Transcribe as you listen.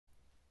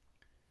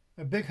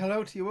A big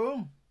hello to you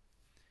all.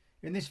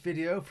 In this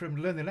video from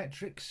Learn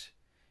Electrics,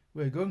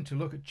 we're going to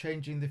look at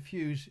changing the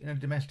fuse in a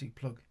domestic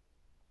plug.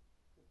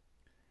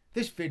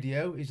 This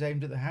video is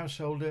aimed at the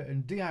householder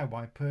and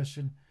DIY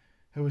person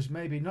who has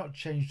maybe not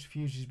changed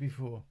fuses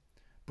before,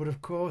 but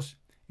of course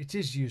it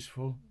is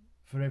useful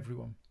for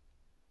everyone.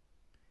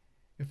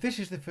 If this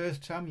is the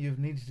first time you've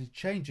needed to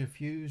change a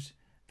fuse,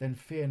 then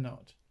fear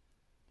not.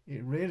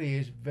 It really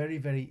is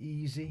very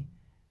easy,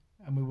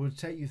 and we will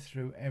take you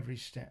through every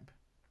step.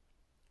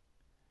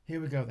 Here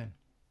we go then.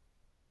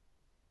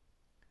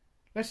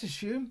 Let's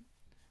assume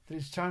that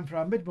it's time for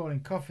our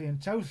mid-morning coffee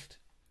and toast.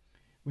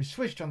 We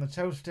switched on the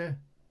toaster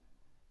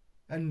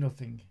and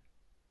nothing.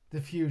 The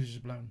fuse is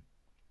blown.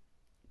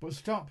 But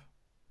stop.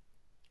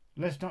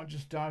 Let's not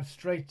just dive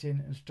straight in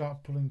and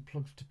start pulling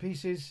plugs to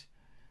pieces.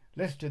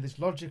 Let's do this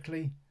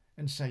logically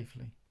and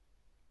safely.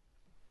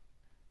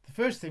 The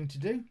first thing to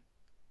do,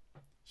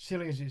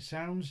 silly as it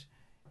sounds,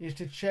 is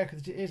to check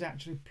that it is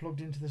actually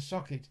plugged into the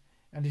socket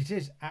and it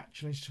is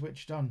actually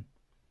switched on.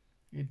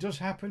 It does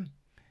happen.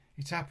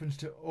 It happens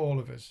to all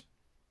of us.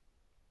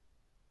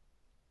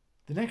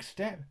 The next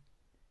step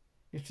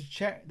is to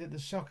check that the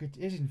socket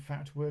is in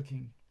fact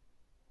working.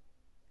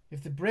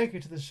 If the breaker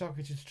to the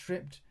socket is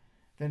tripped,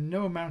 then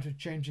no amount of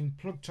changing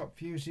plug top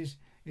fuses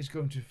is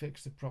going to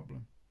fix the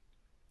problem.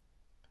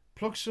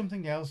 Plug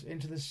something else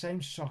into the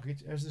same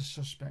socket as the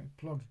suspect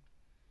plug.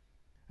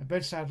 A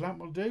bedside lamp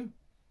will do.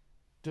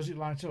 Does it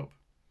light up?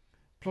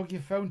 Plug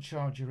your phone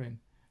charger in.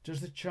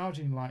 Does the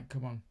charging light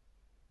come on?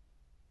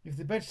 If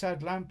the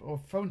bedside lamp or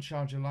phone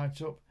charger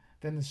light up,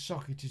 then the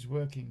socket is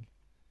working.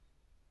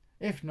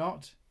 If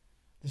not,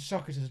 the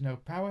socket has no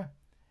power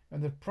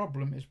and the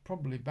problem is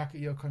probably back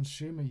at your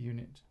consumer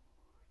unit.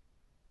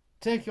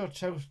 Take your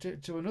toaster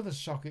to another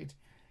socket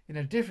in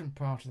a different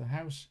part of the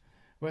house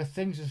where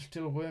things are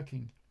still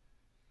working.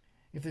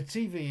 If the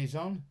TV is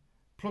on,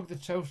 plug the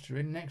toaster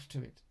in next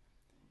to it.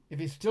 If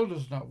it still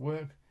does not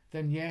work,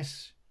 then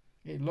yes,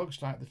 it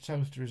looks like the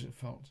toaster is at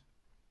fault.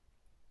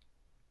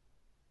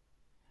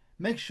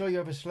 Make sure you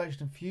have a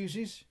selection of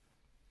fuses.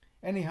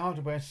 Any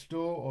hardware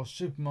store or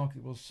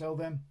supermarket will sell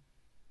them.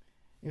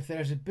 If there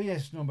is a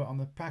BS number on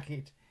the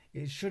packet,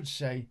 it should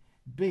say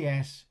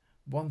BS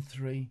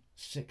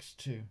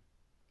 1362.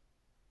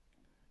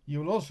 You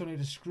will also need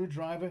a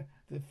screwdriver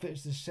that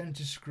fits the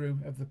centre screw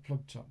of the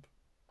plug top.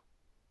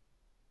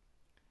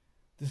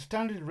 The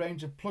standard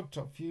range of plug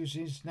top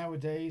fuses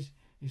nowadays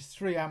is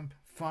 3 amp,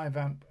 5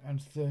 amp and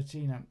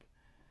 13 amp,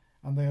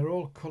 and they are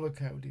all colour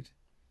coded.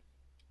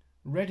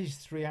 Red is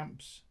 3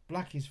 amps,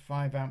 black is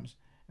 5 amps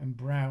and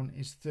brown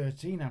is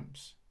 13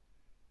 amps.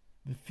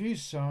 The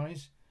fuse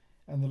size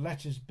and the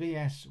letters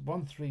BS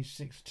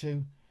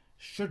 1362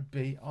 should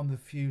be on the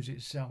fuse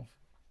itself.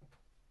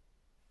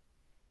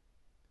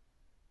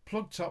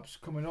 Plug tops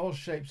come in all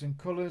shapes and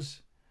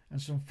colours,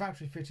 and some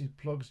factory fitted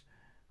plugs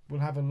will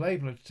have a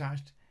label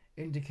attached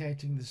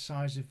indicating the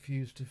size of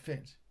fuse to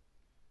fit.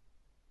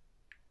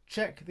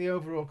 Check the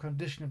overall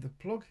condition of the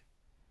plug.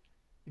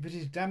 If it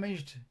is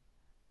damaged,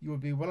 you will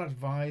be well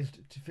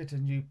advised to fit a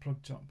new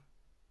plug top,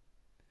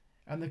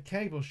 and the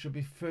cable should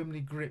be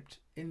firmly gripped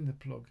in the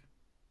plug.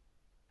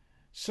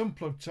 Some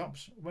plug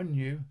tops, when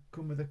new,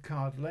 come with a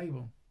card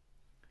label.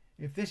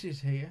 If this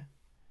is here,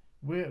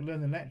 we at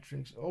Learn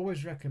Electrics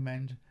always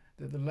recommend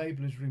that the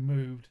label is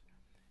removed,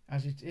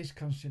 as it is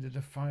considered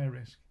a fire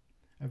risk.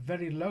 A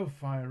very low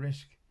fire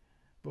risk,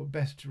 but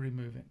best to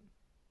remove it.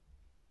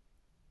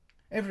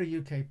 Every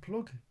UK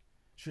plug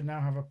should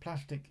now have a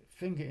plastic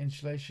finger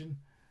insulation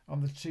on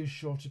the 2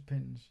 shorter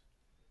pins,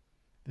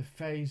 the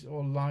phase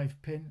or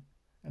live pin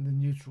and the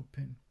neutral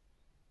pin.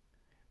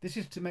 This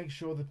is to make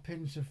sure the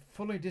pins are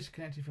fully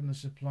disconnected from the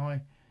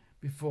supply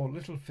before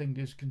little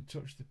fingers can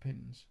touch the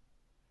pins.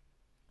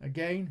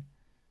 Again,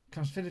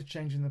 consider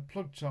changing the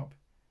plug top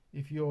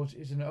if yours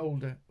is an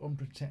older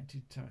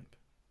unprotected type.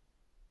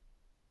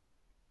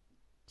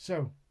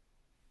 So,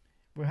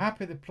 we're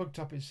happy the plug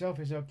top itself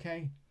is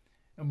okay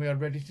and we are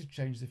ready to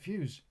change the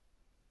fuse.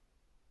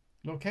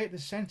 Locate the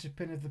centre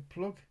pin of the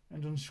plug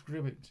and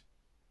unscrew it.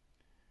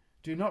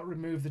 Do not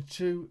remove the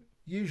 2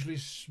 usually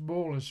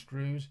smaller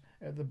screws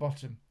at the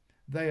bottom.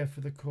 They are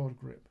for the cord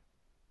grip.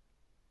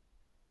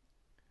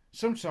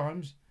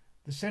 Sometimes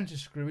the centre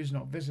screw is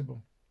not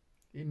visible.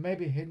 It may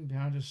be hidden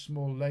behind a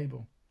small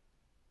label.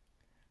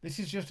 This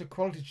is just a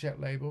quality check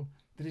label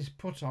that is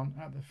put on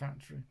at the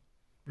factory.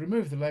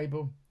 Remove the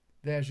label.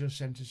 There's your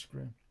centre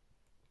screw.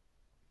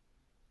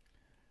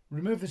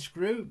 Remove the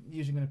screw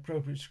using an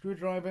appropriate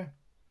screwdriver.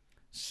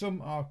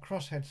 Some are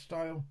crosshead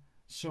style,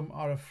 some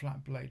are a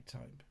flat blade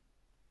type.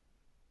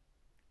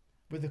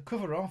 With the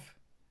cover off,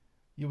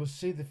 you will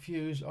see the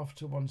fuse off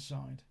to one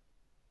side.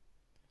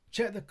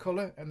 Check the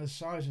colour and the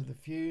size of the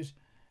fuse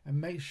and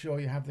make sure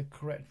you have the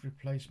correct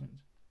replacement.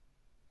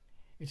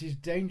 It is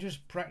dangerous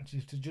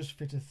practice to just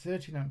fit a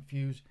 13 amp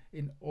fuse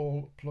in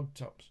all plug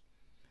tops.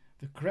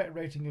 The correct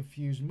rating of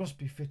fuse must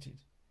be fitted.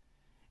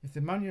 If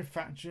the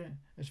manufacturer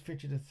has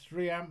fitted a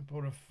 3 amp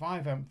or a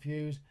 5 amp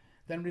fuse,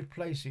 then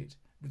replace it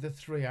with a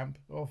 3 amp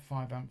or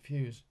 5 amp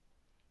fuse.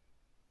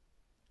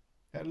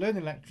 At Learn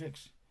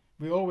Electrics,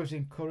 we always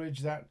encourage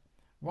that,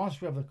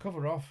 whilst we have the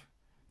cover off,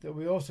 that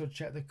we also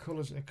check the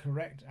colours are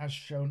correct as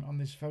shown on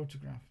this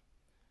photograph.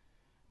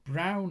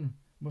 Brown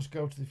must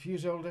go to the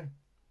fuse holder,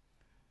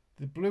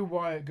 the blue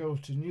wire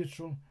goes to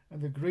neutral,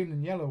 and the green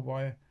and yellow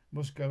wire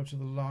must go to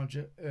the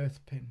larger earth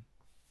pin.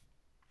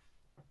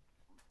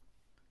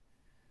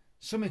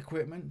 Some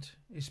equipment,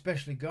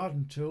 especially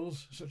garden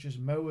tools such as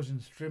mowers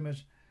and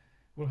trimmers,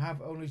 will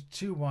have only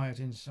two wires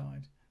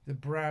inside, the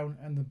brown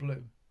and the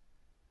blue.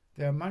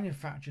 They are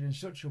manufactured in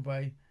such a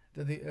way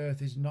that the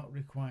earth is not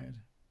required.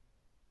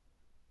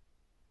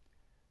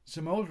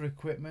 Some older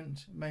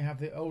equipment may have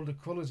the older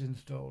colours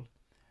installed,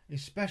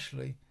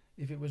 especially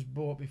if it was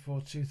bought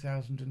before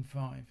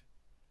 2005.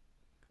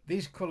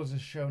 These colours are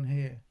shown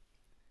here.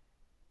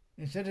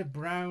 Instead of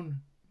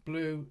brown,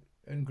 blue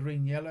and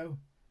green yellow,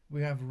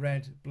 we have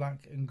red,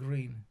 black and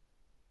green.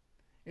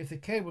 If the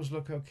cables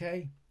look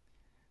okay,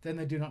 then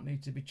they do not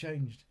need to be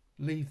changed.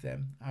 Leave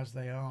them as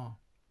they are.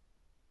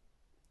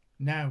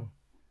 Now,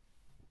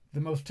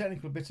 the most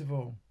technical bit of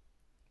all,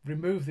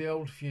 remove the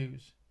old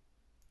fuse.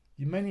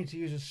 You may need to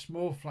use a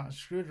small flat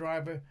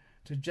screwdriver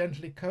to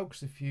gently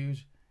coax the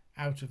fuse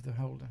out of the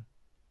holder.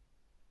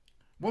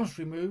 Once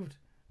removed,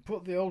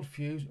 put the old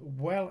fuse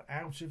well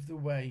out of the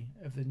way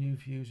of the new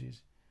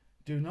fuses.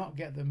 Do not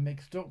get them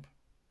mixed up.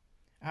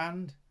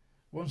 And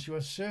once you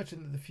are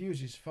certain that the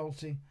fuse is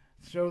faulty,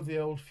 throw the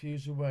old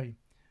fuse away.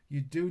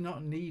 You do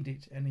not need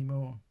it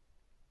anymore.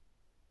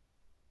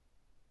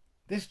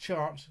 This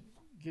chart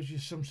gives you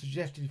some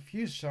suggested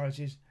fuse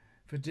sizes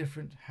for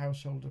different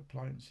household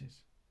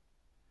appliances.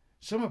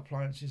 Some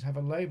appliances have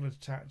a label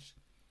attached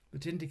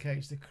that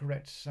indicates the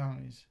correct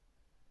size.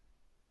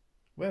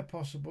 Where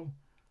possible,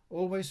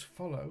 always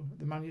follow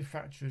the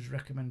manufacturer's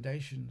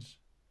recommendations.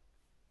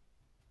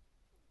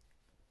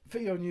 For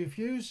your new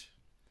fuse,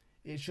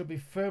 it should be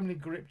firmly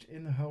gripped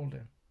in the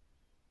holder.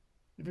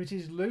 If it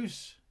is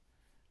loose,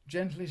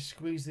 gently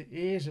squeeze the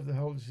ears of the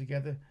holder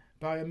together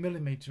by 1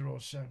 millimeter or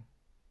so.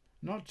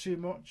 Not too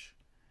much,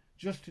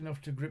 just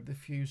enough to grip the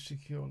fuse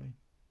securely.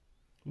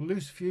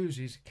 Loose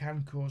fuses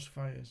can cause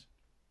fires.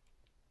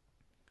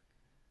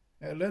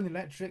 At Learn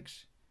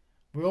Electrics,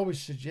 we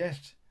always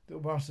suggest that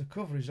whilst the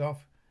cover is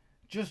off,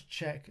 just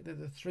check that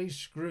the 3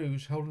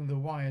 screws holding the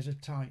wires are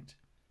tight.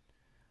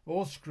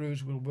 All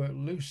screws will work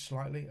loose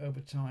slightly over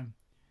time.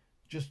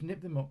 Just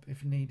nip them up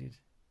if needed.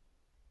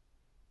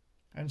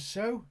 And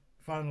so,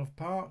 final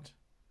part,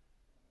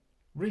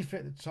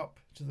 refit the top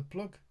to the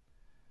plug,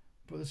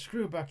 put the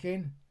screw back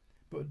in,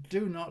 but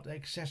do not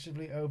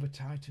excessively over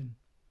tighten.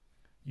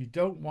 You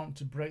don't want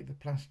to break the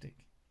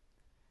plastic.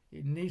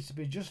 It needs to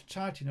be just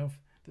tight enough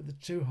that the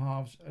 2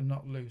 halves are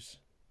not loose.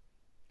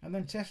 And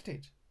then test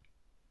it.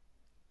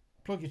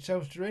 Plug your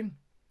toaster in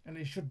and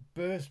it should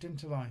burst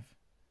into life.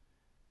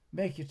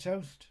 Make your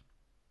toast,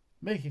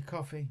 make your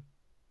coffee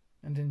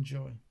and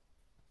enjoy.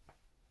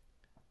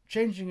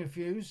 Changing a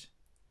fuse,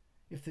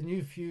 if the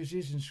new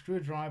fuses and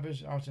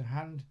screwdrivers are to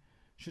hand,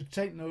 should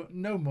take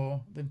no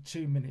more than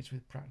 2 minutes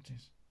with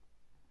practice.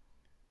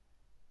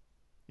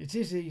 It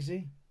is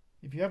easy.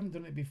 If you haven't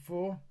done it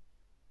before,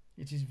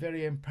 it is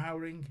very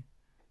empowering.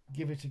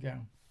 Give it a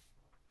go.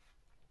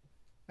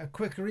 A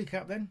quick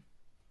recap then.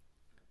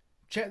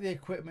 Check the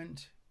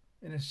equipment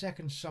in a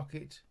second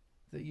socket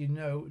that you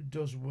know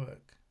does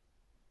work.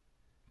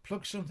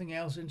 Plug something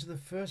else into the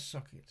first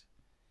socket.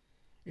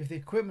 If the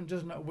equipment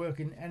does not work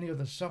in any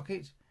other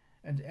socket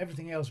and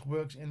everything else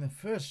works in the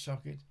first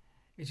socket,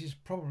 it is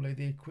probably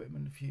the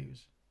equipment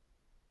fuse.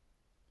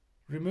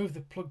 Remove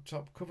the plug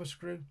top cover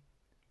screw,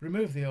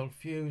 remove the old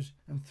fuse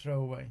and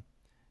throw away.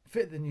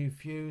 Fit the new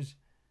fuse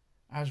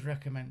as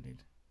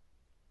recommended.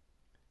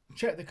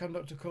 Check the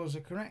conductor colours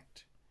are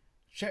correct,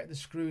 check the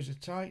screws are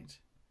tight,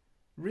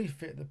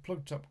 refit the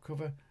plug top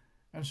cover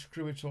and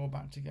screw it all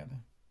back together.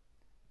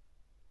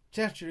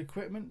 Test your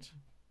equipment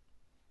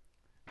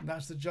and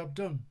that's the job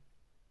done.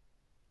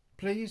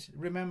 Please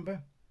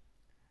remember,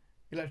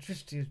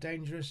 electricity is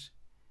dangerous.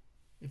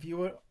 If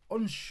you are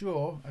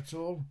unsure at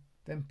all,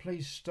 then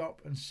please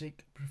stop and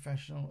seek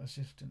professional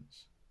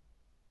assistance.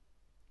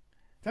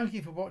 Thank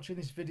you for watching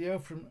this video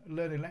from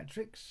Learn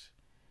Electrics.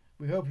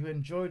 We hope you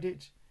enjoyed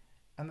it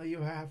and that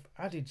you have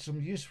added some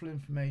useful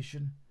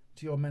information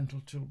to your mental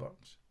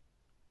toolbox.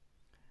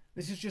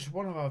 This is just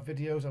one of our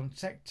videos on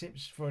tech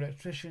tips for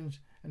electricians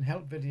and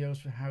help videos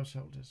for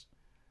householders.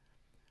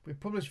 We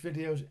publish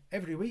videos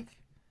every week,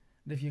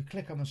 and if you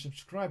click on the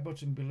subscribe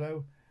button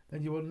below,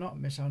 then you will not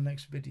miss our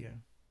next video.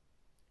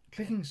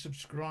 Clicking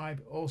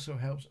subscribe also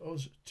helps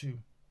us too.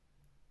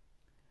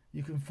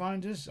 You can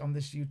find us on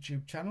this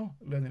YouTube channel,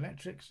 Learn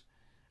Electrics,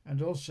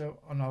 and also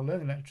on our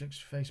Learn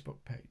Electrics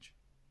Facebook page.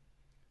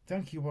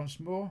 Thank you once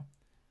more,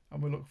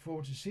 and we look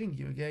forward to seeing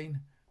you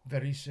again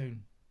very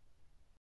soon.